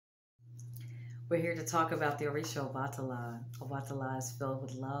We're here to talk about the Orisha Obatala. Obatala is filled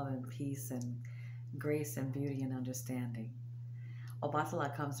with love and peace and grace and beauty and understanding.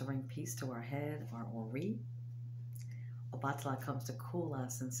 Obatala comes to bring peace to our head, our Ori. Obatala comes to cool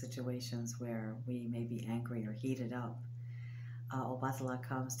us in situations where we may be angry or heated up. Obatala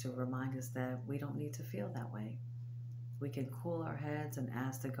comes to remind us that we don't need to feel that way. We can cool our heads and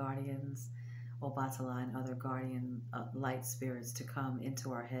ask the guardians, Obatala and other guardian light spirits to come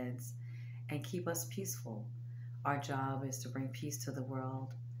into our heads and keep us peaceful. Our job is to bring peace to the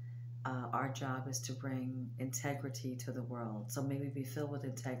world. Our job is to bring integrity to the world. So may we be filled with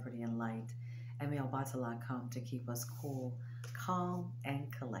integrity and light. And may Obatala come to keep us cool, calm, and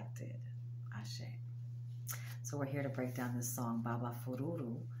collected. Ashe. So we're here to break down this song, Baba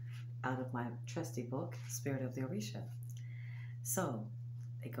Furu, out of my trusty book, Spirit of the Orisha. So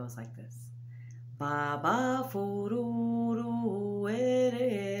it goes like this. Baba Furu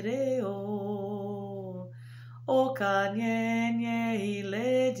ereo o kanyenye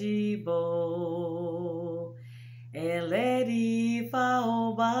ilejibo eleri fa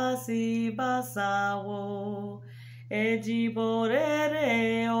obasi basawo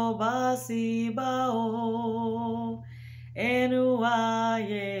ejiborere obasi bao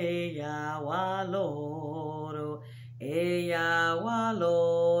enuaye yawaloro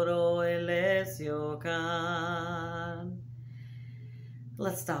eyawaloro elesiokan.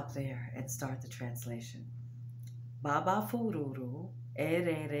 Let's stop there and start the translation. Baba Fururu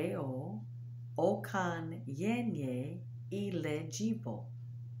erereo okan yenye ilejibo.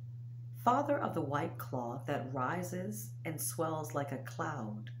 Father of the white cloth that rises and swells like a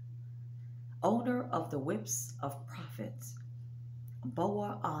cloud. Owner of the whips of prophets.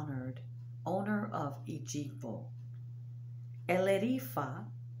 Boa honored, owner of Ejigbo. Elerifa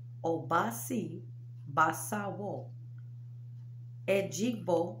obasi basawo.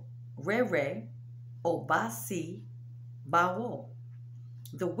 Ejigbo rere obasi bawo.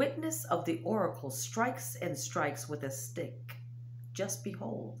 The witness of the oracle strikes and strikes with a stick. Just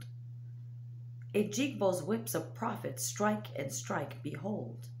behold. Ejigbo's whips of prophets strike and strike,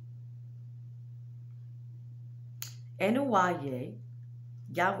 behold. Enuaye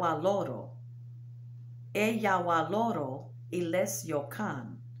yawaloro. Yawaloro iles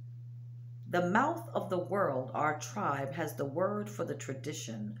yokan. The mouth of the world, our tribe, has the word for the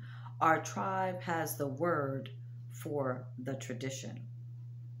tradition. Our tribe has the word for the tradition.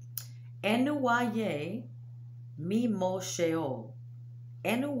 Enuaye mi mosheo.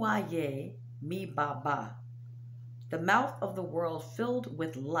 Enuaye mi baba. The mouth of the world filled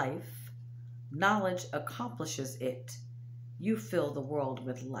with life, knowledge accomplishes it. You fill the world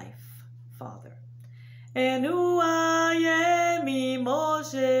with life, Father. Enuaye mi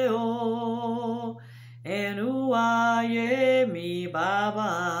mosheo. Enuaye mi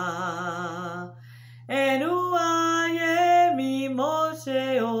baba. Enuaye mi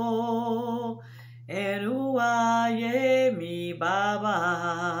mosheo. Enuaye mi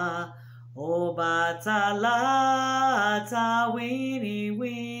baba. Obatala tawini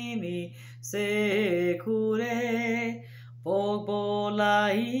wini sekure.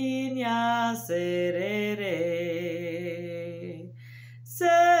 Bogbola inya serere.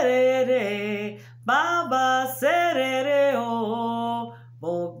 Serere, Baba serere o.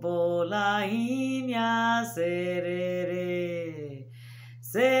 Bogbola inya serere.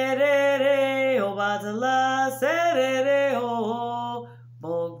 Serere, Obatala serere o.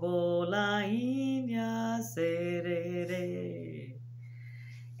 Bogbola inya serere.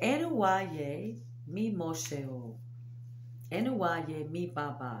 Enuaye mi mosheo. Enuaye mi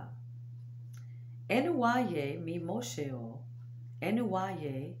baba. Enuaye mi mosheo.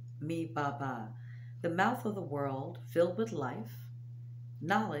 Enuaye mi baba. The mouth of the world filled with life.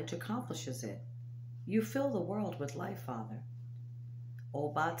 Knowledge accomplishes it. You fill the world with life, Father.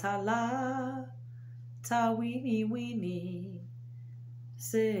 Obatala tawini wini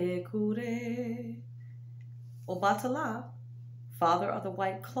sekure. Obatala, Father of the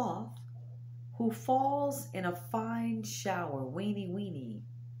white cloth, who falls in a fine shower, weenie weenie,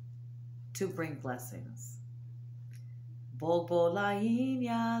 to bring blessings.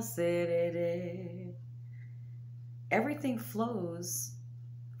 Bolbolainya serere. Everything flows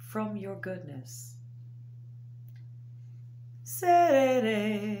from your goodness.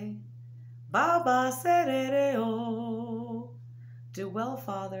 Serere, Baba serere o. Do well,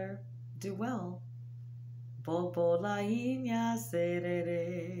 Father, do well. Bolbolainya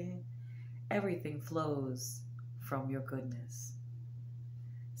serere. Everything flows from your goodness.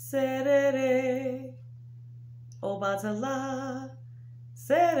 Serere, Obatala,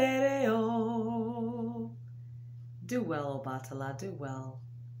 serere o. Do well, Obatala, do well.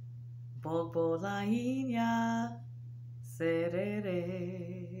 Bobo lainya serere.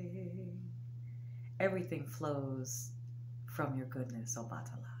 Everything flows from your goodness,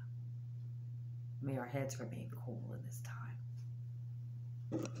 Obatala. May our heads remain cool in this time.